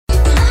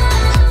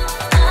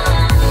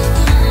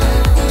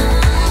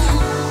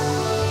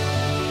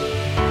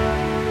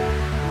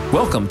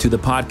Welcome to the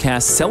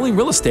podcast Selling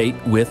Real Estate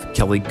with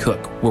Kelly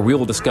Cook, where we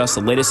will discuss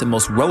the latest and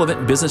most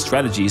relevant business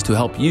strategies to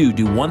help you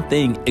do one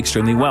thing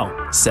extremely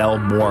well: sell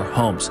more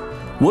homes.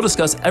 We'll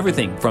discuss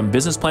everything from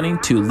business planning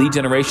to lead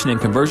generation and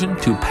conversion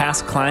to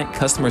past client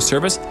customer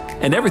service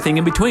and everything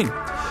in between.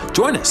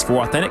 Join us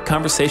for authentic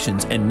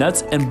conversations and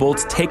nuts and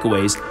bolts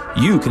takeaways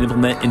you can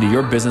implement into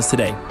your business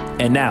today.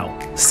 And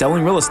now,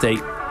 Selling Real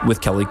Estate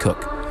with Kelly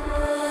Cook.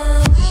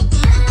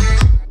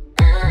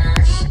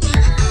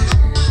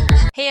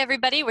 Hey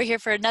everybody, we're here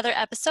for another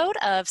episode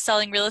of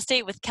Selling Real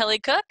Estate with Kelly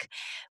Cook.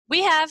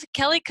 We have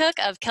Kelly Cook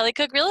of Kelly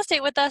Cook Real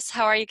Estate with us.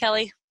 How are you,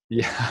 Kelly?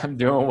 Yeah, I'm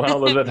doing well,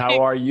 Elizabeth.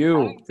 How are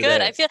you I'm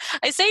today? good.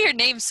 I say your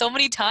name so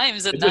many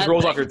times. It just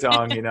rolls off your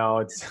tongue, you know.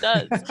 It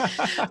does.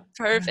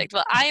 Perfect.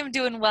 Well, I am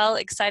doing well,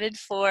 excited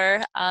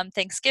for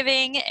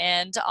Thanksgiving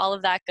and all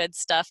of that good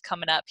stuff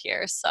coming up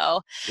here.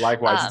 So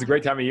Likewise, it's a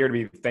great time of year to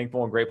be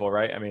thankful and grateful,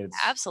 right? I mean, it's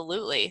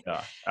absolutely.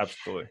 Yeah,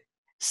 absolutely.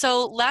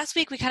 So last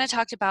week we kind of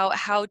talked about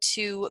how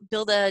to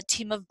build a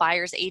team of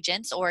buyers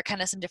agents, or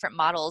kind of some different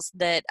models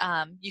that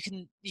you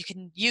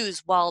can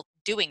use while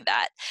doing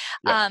that.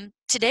 Yep.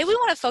 Today we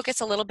want to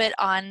focus a little bit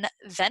on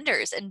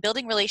vendors and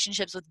building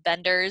relationships with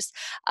vendors.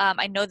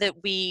 I know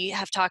that we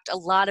have talked a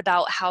lot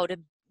about how to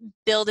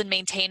build and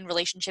maintain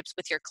relationships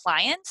with your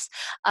clients,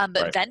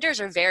 but Right. vendors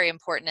are very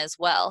important as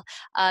well.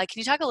 Can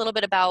you talk a little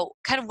bit about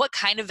kind of what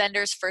kind of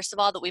vendors, first of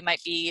all, that we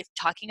might be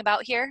talking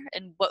about here,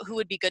 and who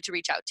would be good to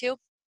reach out to?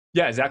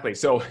 Yeah, exactly.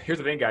 So here's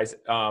the thing, guys.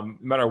 No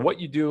matter what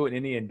you do in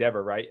any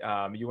endeavor, right,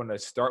 you want to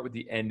start with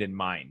the end in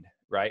mind,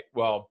 right?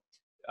 Well,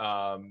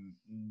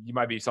 you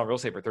might be selling real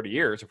estate for 30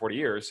 years or 40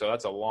 years, so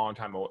that's a long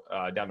time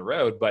down the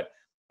road. But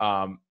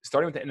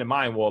starting with the end in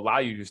mind will allow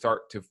you to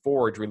start to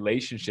forge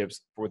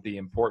relationships with the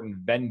important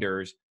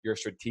vendors, your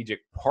strategic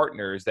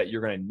partners that you're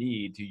going to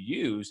need to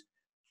use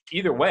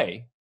either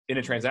way in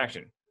a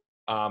transaction.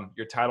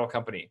 Your title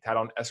company,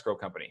 title and escrow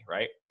company,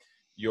 right?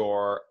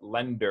 Your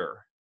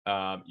lender,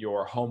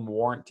 your home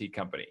warranty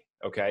company.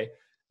 Okay.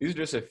 These are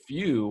just a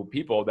few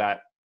people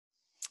that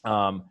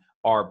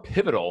are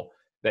pivotal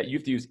that you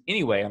have to use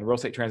anyway on a real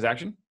estate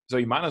transaction. So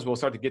you might as well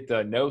start to get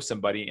to know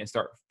somebody and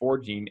start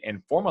forging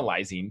and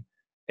formalizing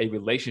a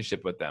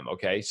relationship with them.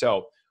 Okay.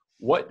 So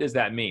what does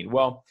that mean?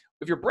 Well,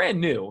 if you're brand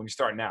new and you're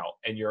starting out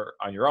and you're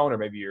on your own, or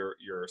maybe you're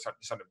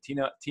starting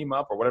to team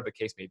up or whatever the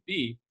case may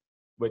be,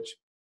 which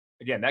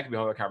again, that could be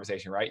another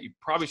conversation, right? You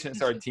probably shouldn't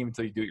start a team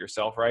until you do it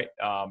yourself, right?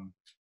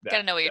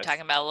 Gotta know what you're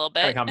talking about a little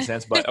bit. Kind of common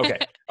sense, but okay.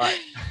 All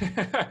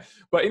right.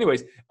 But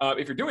anyways,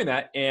 if you're doing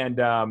that and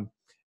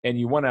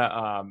you want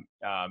to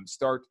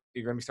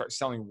you're going to start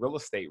selling real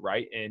estate,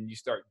 right? And you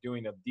start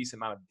doing a decent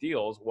amount of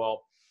deals.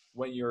 Well,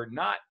 when you're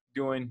not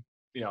doing,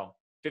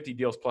 50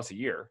 deals plus a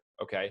year,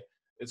 okay,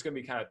 it's going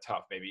to be kind of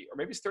tough maybe, or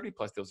maybe it's 30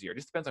 plus deals a year. It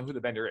just depends on who the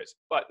vendor is.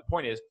 But the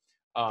point is,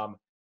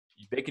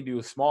 they can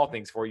do small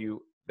things for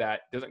you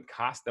that doesn't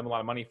cost them a lot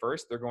of money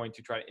first. They're going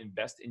to try to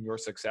invest in your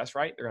success,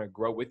 right? They're going to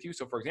grow with you.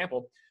 So for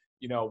example,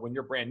 when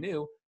you're brand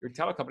new, your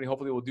title company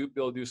hopefully will be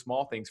able to do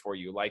small things for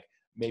you, like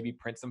maybe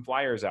print some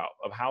flyers out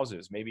of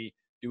houses, maybe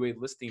do a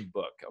listing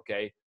book,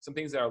 okay? Some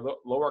things that are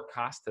lower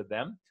cost to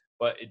them,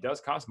 but it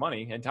does cost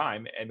money and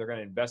time, and they're going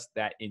to invest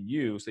that in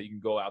you so you can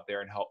go out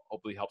there and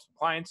hopefully help some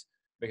clients,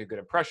 make a good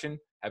impression,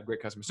 have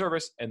great customer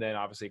service, and then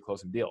obviously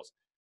close some deals.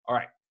 All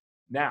right.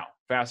 Now,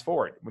 fast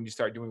forward, when you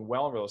start doing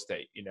well in real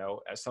estate,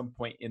 at some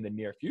point in the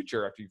near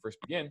future, after you first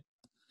begin,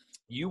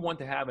 you want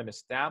to have an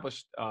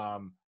established,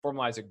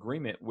 formalized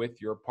agreement with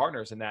your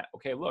partners, and that,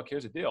 okay, look,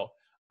 here's the deal.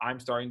 I'm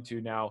starting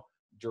to now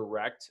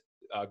direct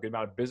a good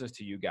amount of business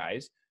to you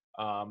guys.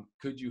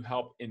 Could you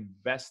help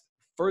invest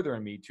further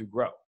in me to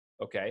grow?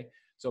 Okay.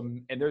 So,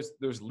 and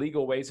there's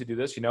legal ways to do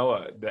this.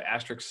 The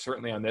asterisk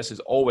certainly on this is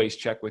always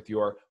check with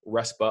your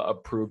RESPA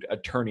approved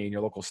attorney in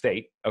your local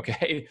state.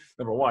 Okay.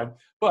 Number one,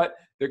 but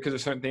because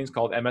there's certain things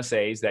called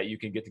MSAs that you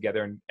can get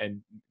together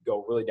and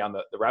go really down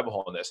the rabbit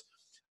hole in this.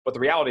 But the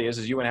reality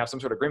is you want to have some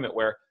sort of agreement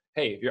where,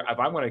 hey, if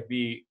I'm going to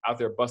be out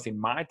there busting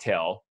my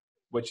tail,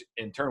 which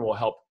in turn will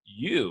help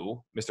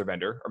you, Mr.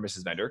 Vendor or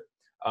Mrs. Vendor,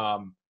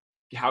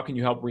 how can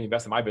you help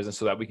reinvest in my business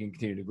so that we can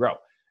continue to grow?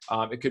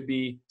 It could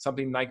be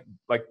something like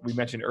we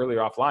mentioned earlier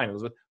offline,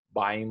 Elizabeth,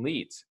 buying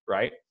leads,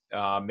 right?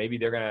 Maybe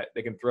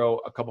they can throw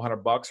a couple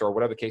 $100 or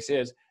whatever the case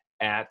is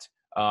at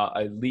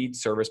a lead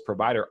service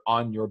provider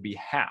on your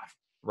behalf,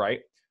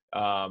 right?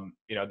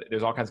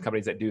 There's all kinds of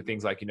companies that do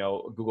things like,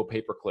 Google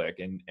pay-per-click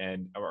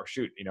or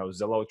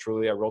Zillow,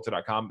 Trulia,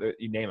 Realtor.com,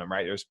 you name them,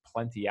 right? There's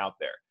plenty out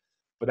there,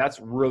 but that's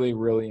really,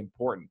 really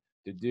important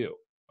to do.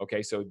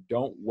 Okay. So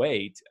don't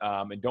wait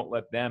and don't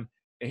let them,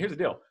 and here's the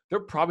deal. They're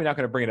probably not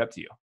going to bring it up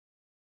to you,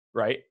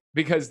 right?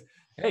 Because,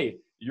 hey,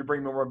 you're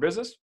bringing me more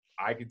business.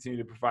 I continue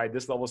to provide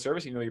this level of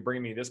service. You're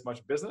bringing me this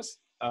much business.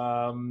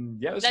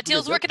 That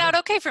deal's working out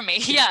okay for me.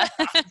 Yeah.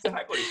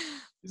 Exactly.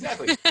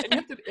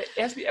 And it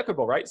has to be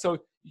equitable, right? So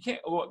you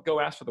can't go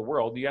ask for the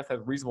world. You have to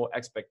have reasonable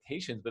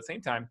expectations. But at the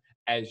same time,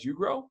 as you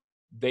grow,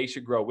 they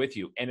should grow with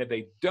you. And if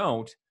they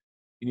don't,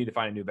 you need to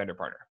find a new vendor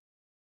partner.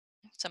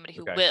 Somebody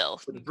who will.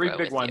 So the three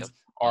big ones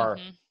are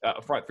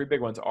three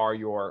big ones are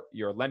your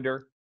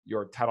lender,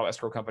 your title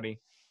escrow company,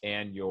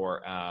 and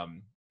your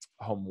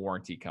home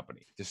warranty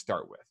company to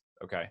start with.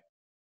 Okay,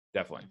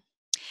 definitely.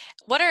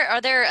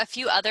 Are there a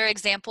few other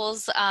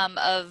examples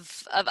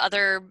of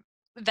other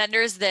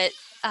vendors that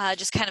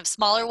just kind of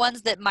smaller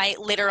ones that might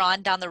later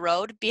on down the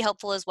road be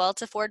helpful as well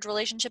to forge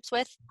relationships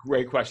with?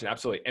 Great question.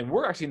 Absolutely. And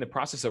we're actually in the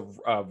process of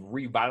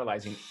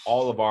revitalizing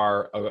all of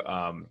our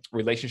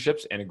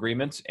relationships and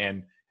agreements.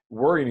 And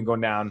we're even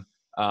going down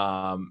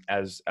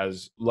as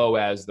low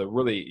as the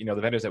really, the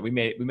vendors that we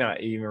may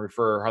not even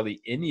refer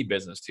hardly any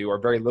business to or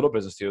very little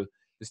business to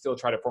still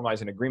try to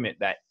formalize an agreement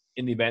that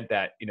in the event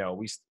that,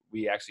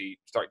 we actually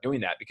start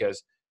doing that,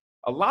 because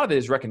a lot of it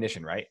is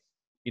recognition, right?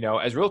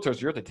 As realtors,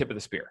 you're at the tip of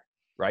the spear,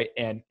 right?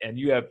 And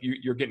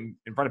you're getting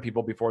in front of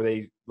people before they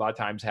a lot of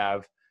times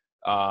have,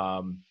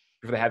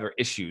 before they have their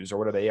issues or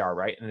whatever they are,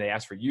 right? And they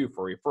ask for you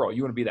for a referral.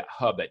 You want to be that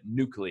hub, that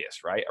nucleus,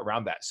 right,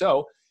 around that.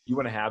 So you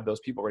want to have those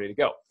people ready to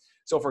go.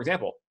 So for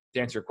example,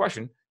 to answer your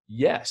question,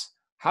 yes.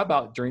 How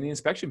about during the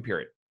inspection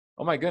period?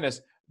 Oh my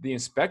goodness, the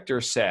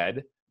inspector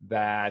said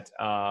that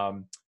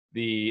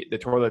the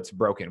toilet's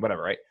broken,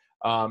 whatever, right?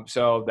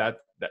 So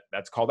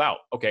that's called out.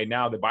 Okay,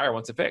 now the buyer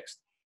wants it fixed.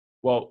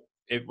 Well,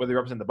 whether you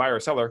represent the buyer or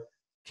seller,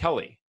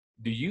 Kelly,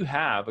 do you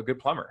have a good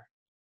plumber?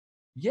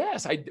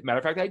 Yes, matter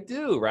of fact, I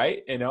do,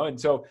 right? And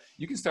so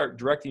you can start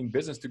directing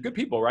business to good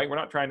people, right? We're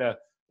not trying to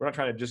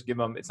just give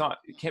them. It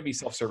can't be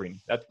self-serving.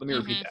 Let me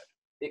repeat that.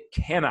 It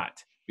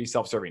cannot be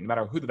self-serving, no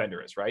matter who the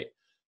vendor is, right?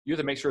 You have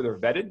to make sure they're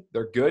vetted,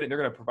 they're good, and they're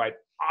going to provide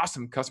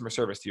awesome customer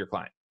service to your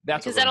client.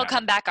 That's because that'll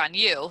come back on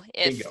you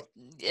if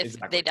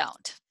exactly. they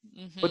don't.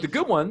 But the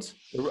good ones,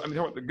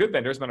 the good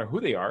vendors, no matter who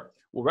they are,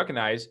 will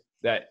recognize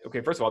that,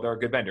 okay, first of all, they're a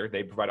good vendor.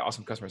 They provide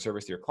awesome customer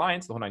service to your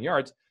clients, the whole 9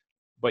 yards.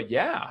 But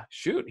yeah,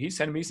 shoot, he's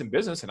sending me some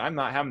business and I'm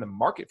not having the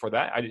market for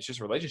that. It's just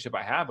a relationship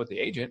I have with the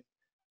agent,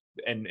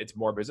 and it's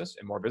more business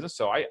and more business.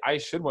 So I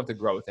should want to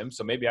grow with him.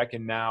 So maybe I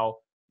can now,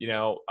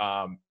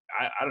 I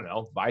don't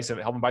know,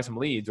 help him buy some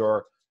leads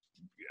or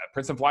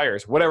print some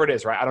flyers, whatever it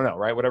is, right? I don't know,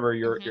 right? Whatever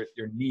your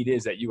need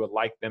is that you would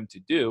like them to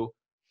do.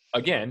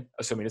 Again,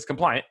 assuming it's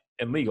compliant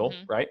and legal,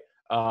 right?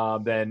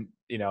 Then,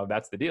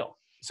 that's the deal.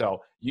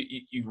 So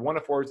you want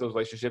to forge those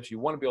relationships. You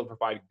want to be able to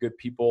provide good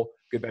people,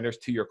 good vendors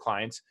to your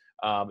clients.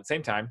 At the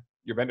same time,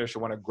 your vendors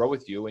should want to grow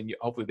with you, and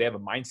hopefully they have a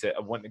mindset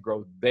of wanting to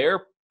grow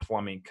their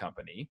plumbing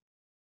company.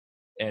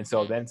 And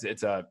so then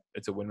it's a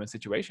win-win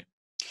situation.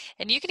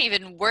 And you can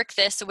even work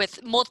this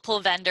with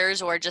multiple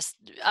vendors or just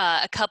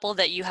a couple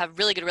that you have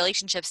really good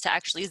relationships to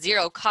actually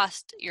zero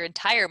cost your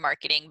entire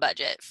marketing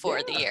budget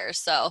for the year.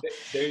 So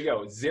there you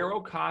go. Zero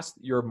cost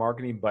your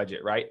marketing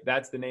budget, right?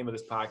 That's the name of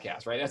this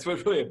podcast, right? That's what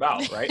it's really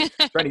about, right?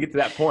 Trying to get to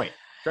that point.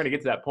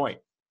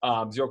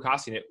 Zero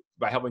costing it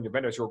by helping your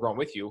vendors who are growing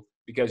with you,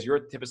 because you're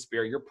at the tip of the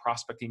spear, you're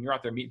prospecting, you're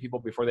out there meeting people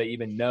before they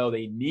even know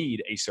they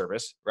need a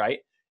service, right?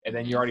 And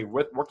then you're already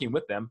working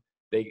with them.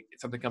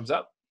 Something comes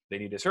up, they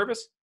need a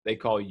service, they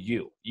call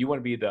you. You want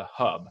to be the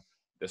hub,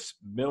 the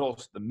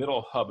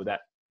middle hub of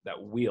that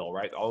wheel,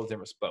 right? All those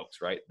different spokes,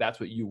 right?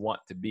 That's what you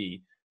want to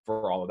be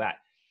for all of that.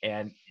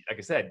 And like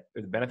I said,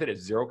 the benefit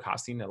is zero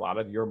costing a lot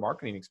of your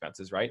marketing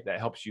expenses, right? That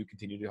helps you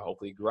continue to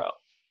hopefully grow.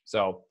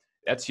 So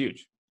that's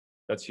huge.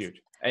 That's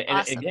huge. And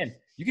awesome. Again,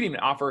 you can even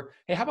offer,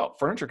 hey, how about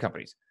furniture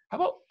companies? How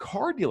about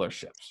car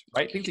dealerships,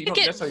 right? Things that you don't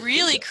necessarily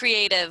really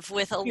creative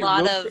with a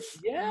lot of.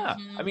 Yeah.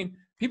 I mean,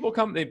 people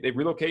come, they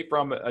relocate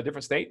from a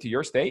different state to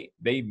your state.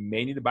 They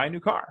may need to buy a new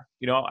car,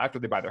 after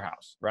they buy their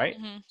house, right?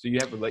 So you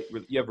have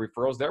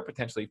referrals there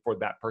potentially for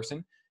that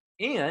person.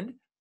 And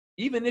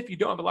even if you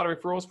don't have a lot of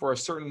referrals for a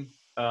certain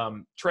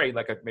trade,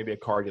 like maybe a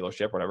car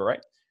dealership, whatever,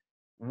 right?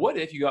 What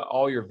if you got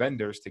all your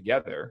vendors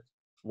together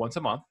once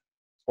a month,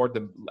 or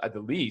at the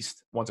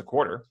least once a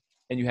quarter,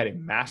 and you had a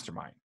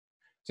mastermind?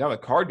 So now the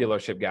car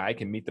dealership guy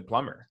can meet the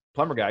plumber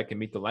guy can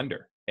meet the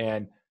lender.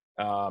 And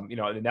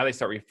and now they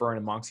start referring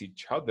amongst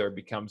each other,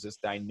 becomes this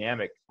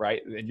dynamic,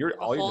 right? And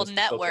all your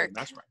network.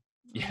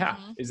 Yeah,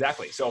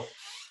 exactly. So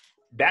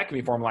that can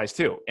be formalized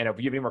too. And if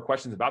you have any more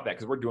questions about that,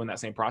 because we're doing that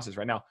same process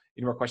right now,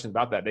 any more questions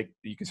about that,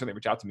 you can certainly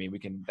reach out to me. We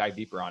can dive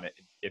deeper on it.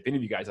 If any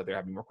of you guys out there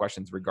have any more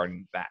questions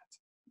regarding that.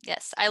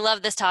 Yes, I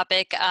love this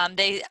topic.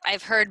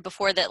 I've heard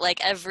before that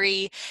like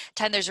every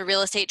time there's a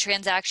real estate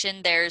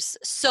transaction, there's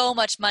so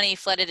much money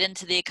flooded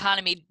into the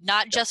economy,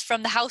 not just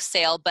from the house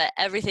sale, but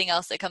everything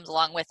else that comes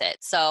along with it.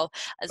 So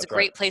it's a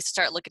great place to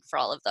start looking for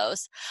all of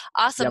those.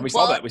 Awesome. Yeah, we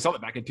saw that. We saw that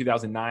back in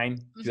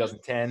 2009,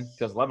 2010,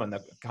 2011.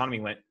 The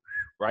economy went,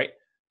 right?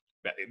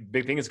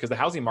 Big thing is because the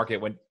housing market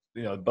went,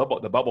 the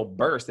bubble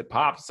burst, it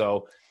popped.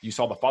 So you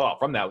saw the fallout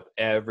from that with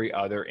every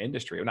other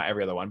industry. Well, not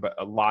every other one, but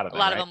a lot of them.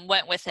 A lot of them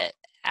went with it.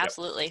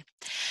 Absolutely. Yep.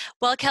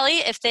 Well, Kelly,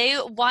 if they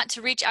want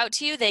to reach out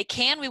to you, they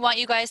can. We want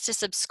you guys to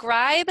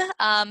subscribe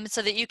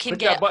so that you can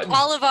get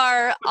all of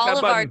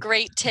our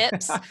great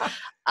tips.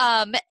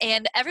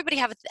 And everybody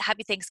have a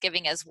happy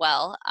Thanksgiving as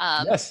well.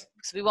 Yes.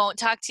 So we won't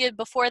talk to you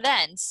before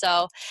then.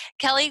 So,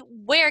 Kelly,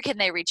 where can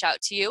they reach out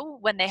to you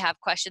when they have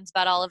questions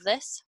about all of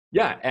this?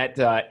 Yeah, at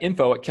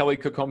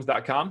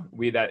info@kellycookhomes.com.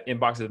 That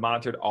inbox is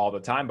monitored all the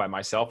time by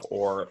myself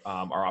or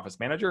our office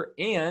manager,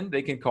 and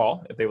they can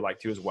call if they would like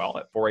to as well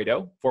at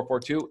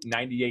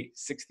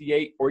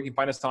 480-442-9868, or you can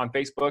find us on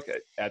Facebook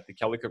at the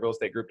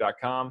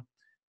kellycookrealestategroup.com,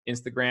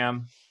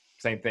 Instagram,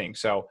 same thing.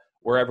 So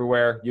we're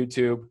everywhere,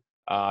 YouTube.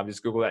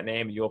 Just Google that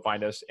name and you'll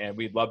find us, and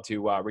we'd love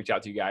to reach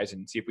out to you guys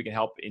and see if we can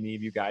help any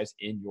of you guys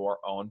in your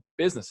own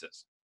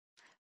businesses.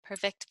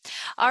 Perfect.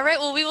 All right.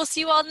 Well, we will see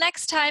you all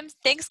next time.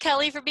 Thanks,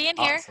 Kelly, for being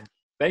here. Awesome.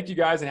 Thank you,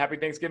 guys, and happy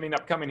Thanksgiving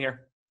upcoming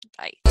here.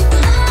 Bye.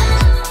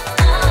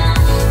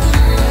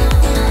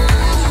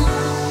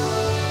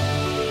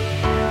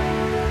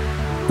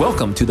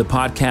 Welcome to the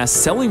podcast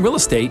Selling Real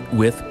Estate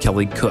with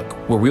Kelly Cook,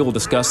 where we will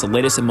discuss the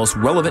latest and most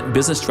relevant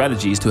business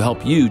strategies to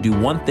help you do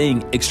one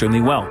thing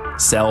extremely well: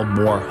 sell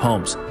more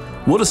homes.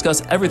 We'll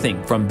discuss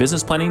everything from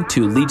business planning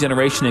to lead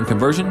generation and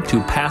conversion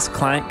to past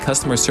client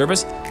customer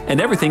service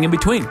and everything in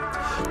between.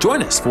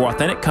 Join us for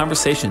authentic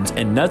conversations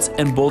and nuts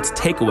and bolts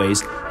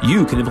takeaways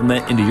you can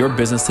implement into your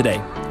business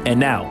today. And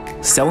now,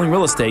 Selling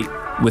Real Estate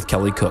with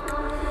Kelly Cook.